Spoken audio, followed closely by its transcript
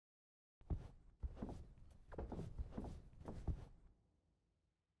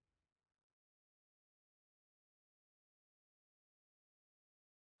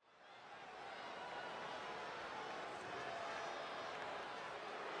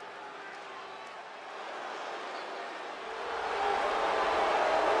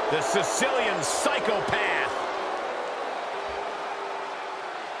The Sicilian psychopath.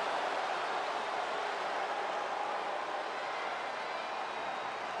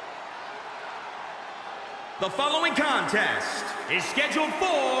 The following contest is scheduled for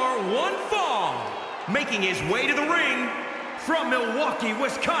one fall. Making his way to the ring from Milwaukee,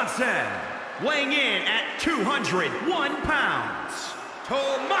 Wisconsin, weighing in at 201 pounds,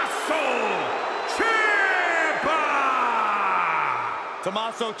 Tommaso Ciampa!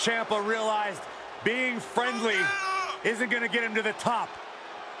 Tommaso Ciampa realized being friendly isn't going to get him to the top.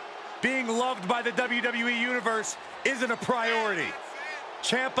 Being loved by the WWE Universe isn't a priority.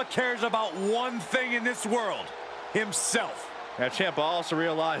 Ciampa cares about one thing in this world, himself. Now, Ciampa also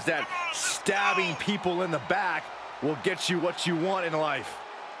realized that stabbing people in the back will get you what you want in life,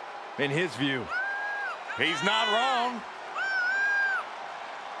 in his view. He's not wrong.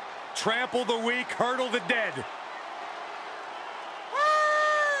 Trample the weak, hurdle the dead.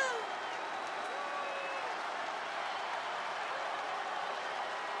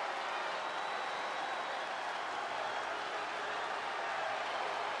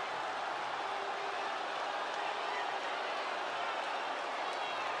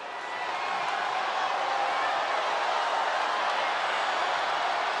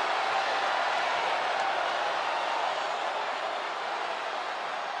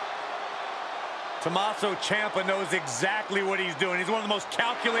 Tommaso Ciampa knows exactly what he's doing. He's one of the most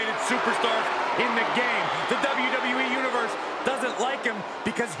calculated superstars in the game. The WWE Universe doesn't like him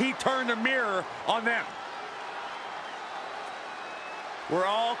because he turned a mirror on them. We're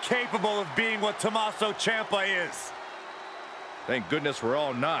all capable of being what Tommaso Ciampa is. Thank goodness we're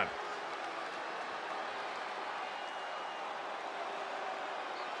all not.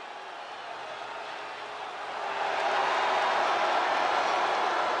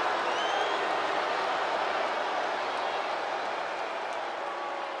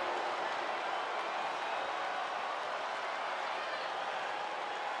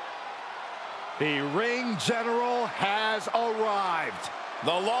 The ring general has arrived.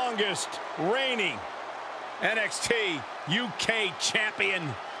 The longest reigning NXT UK champion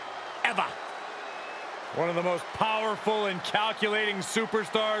ever. One of the most powerful and calculating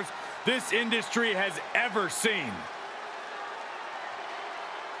superstars this industry has ever seen.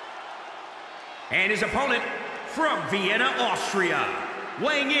 And his opponent from Vienna, Austria,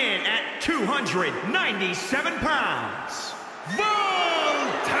 weighing in at 297 pounds,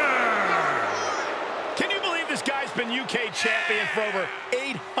 Walter! This guy's been UK champion for over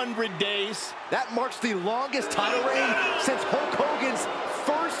 800 days. That marks the longest title reign since Hulk Hogan's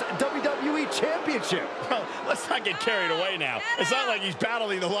first WWE championship. Well, let's not get carried away now. It's not like he's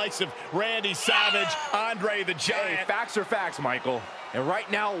battling the likes of Randy Savage, Andre the Giant. Hey, facts are facts, Michael. And right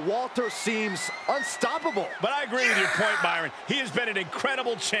now, Walter seems unstoppable. But I agree with your point, Byron. He has been an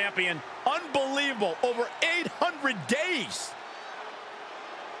incredible champion. Unbelievable. Over 800 days.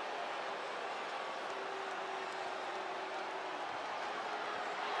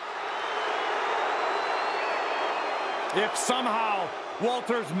 If somehow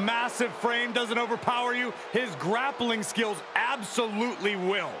Walter's massive frame doesn't overpower you, his grappling skills absolutely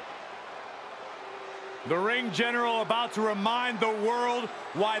will. The ring general about to remind the world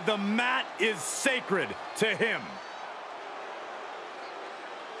why the mat is sacred to him.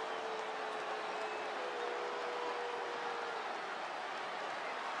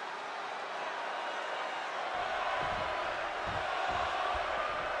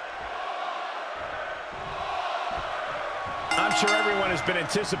 I'm sure everyone has been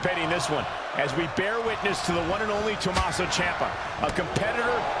anticipating this one as we bear witness to the one and only Tommaso Ciampa, a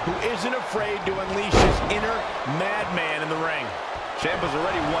competitor who isn't afraid to unleash his inner madman in the ring. Ciampa's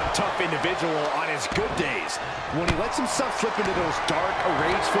already one tough individual on his good days. When he lets himself slip into those dark,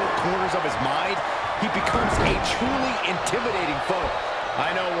 rage-filled corners of his mind, he becomes a truly intimidating foe.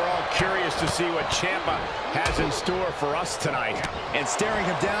 I know we're all curious to see what Ciampa has in store for us tonight. And staring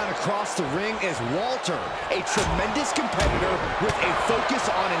him down across the ring is Walter, a tremendous competitor with a focus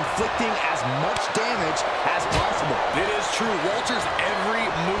on inflicting as much damage as possible. It is true. Walter's every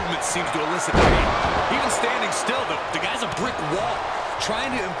movement seems to elicit pain. Even standing still, though, the guy's a brick wall.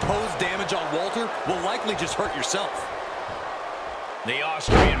 Trying to impose damage on Walter will likely just hurt yourself. The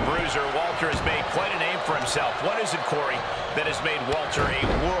Austrian bruiser, Walter, has made quite a name for himself. What is it, Corey, that has made Walter a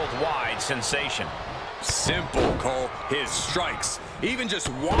worldwide sensation? Simple, Cole. His strikes. Even just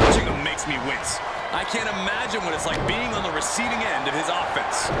watching them makes me wince. I can't imagine what it's like being on the receiving end of his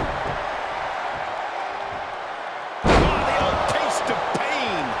offense. Oh, the old taste of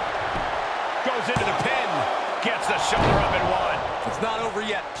pain. Goes into the pin. Gets the shoulder up and one. It's not over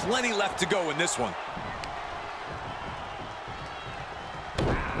yet. Plenty left to go in this one.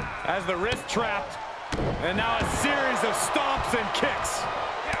 Has the wrist trapped. And now a series of stomps and kicks.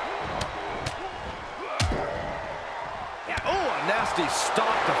 Oh, a nasty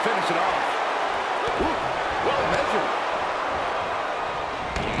stomp to finish it off. Ooh, well measured.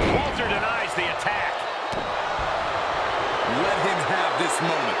 Walter denies the attack. Let him have this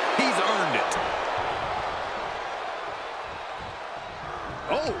moment. He's earned it.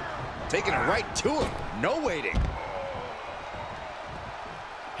 Oh, taking it right to him. No waiting.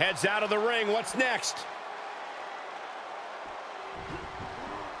 Heads out of the ring. What's next?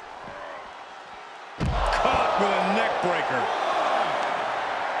 Caught with a neck breaker.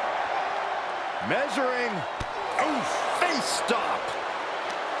 Measuring. Oof, face stop.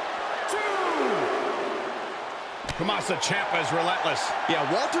 2. Tommaso Ciampa is relentless.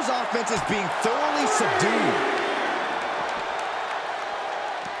 Yeah, Walter's offense is being thoroughly subdued.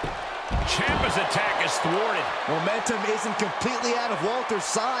 Ciampa's attack is thwarted. Momentum isn't completely out of Walter's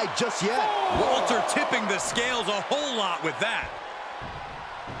side just yet. Walter tipping the scales a whole lot with that.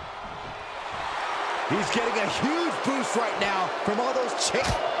 He's getting a huge boost right now from all those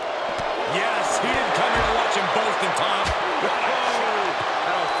chicks. Yes, he didn't come here to watch him boast and Tom.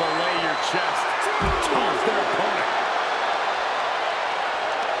 That'll fillet your chest. Toss their opponent.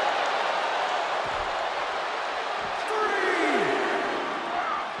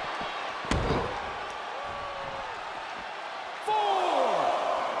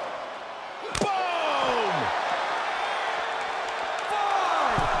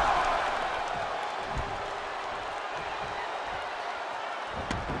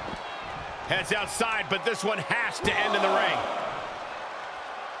 Heads outside, but this one has to end in the ring.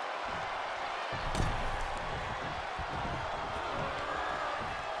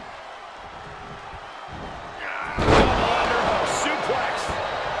 Double underhook suplex.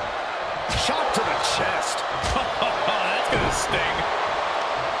 Shot to the chest. That's gonna sting.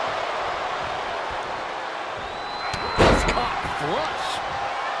 Caught flush.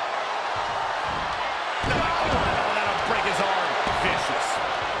 No, that'll break his arm.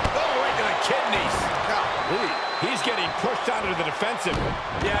 Vicious. Kidneys. Golly. He's getting pushed out into the defensive.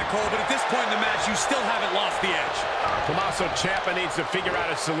 Yeah, Cole, but at this point in the match, you still haven't lost the edge. Tommaso Ciampa needs to figure out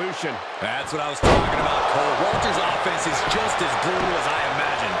a solution. That's what I was talking about, Cole. Walter's offense is just as brutal as I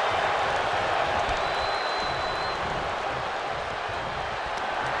imagined.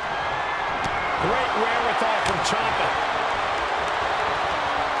 Great wherewithal from Ciampa.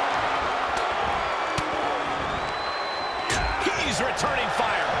 He's returning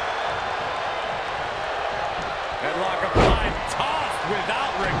fire. Headlock applied, tossed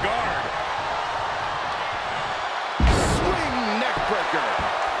without regard. Swing neckbreaker.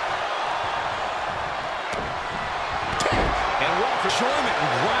 And Walter Showing and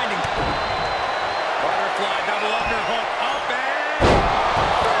grinding. Butterfly double underhook up and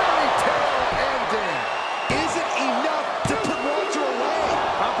Fairy tale ending. Is it enough to put Walter away?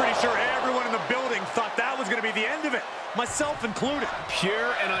 I'm pretty sure everyone in the building thought that was going to be the end of it, myself included.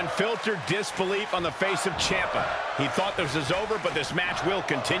 Pure and unfiltered disbelief on the face of Ciampa. He thought this was over, but this match will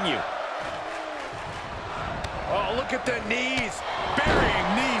continue. Oh, look at the knees. Burying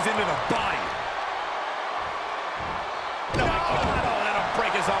knees into the body. No, that'll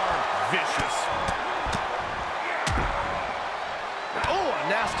break his arm. Vicious. Oh, a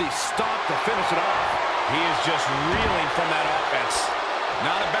nasty stomp to finish it off. He is just reeling from that offense.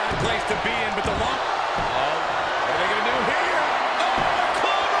 Not a bad place to be in, but the lump. Oh, what are they going to do here? Oh,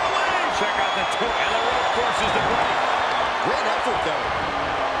 clover leaf! Check out the torque. And the rope forces the break. Great effort, though.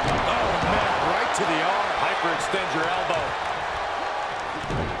 Oh, man, right to the arm. Hyperextend your elbow.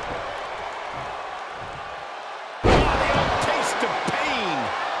 Taste of pain.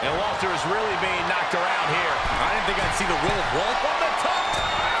 And Walter is really being knocked around here. I didn't think I'd see the will of Walt. From the top.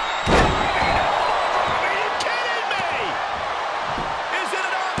 Are you kidding me? Is it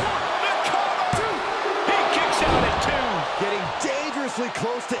enough? The cover. He kicks out at 2. Getting dangerously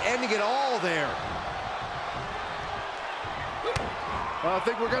close to ending it all there. I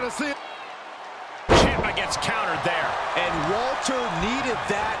think we're going to see it. Ciampa gets countered there. And Walter needed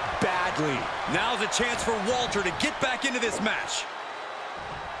that badly. Now's a chance for Walter to get back into this match.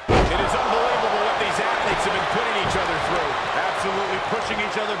 It is unbelievable what these athletes have been putting each other through. Absolutely pushing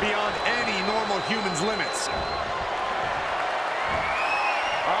each other beyond any normal human's limits.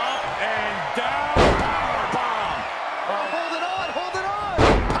 Up and down. Power bomb. Hold it on, hold it on.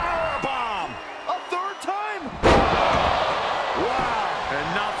 Power bomb. A third time. Wow.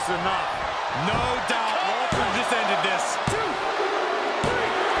 Enough's enough. No doubt Walter just ended this. 2, 3.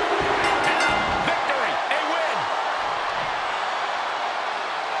 Victory. A win.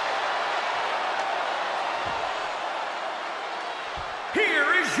 here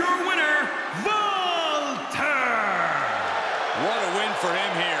is your winner, Walter. What a win for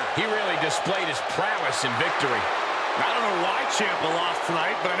him here. He really displayed his prowess in victory. I don't know why Ciampa lost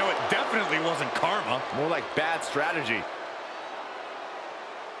tonight, but I know it definitely wasn't karma. More like bad strategy.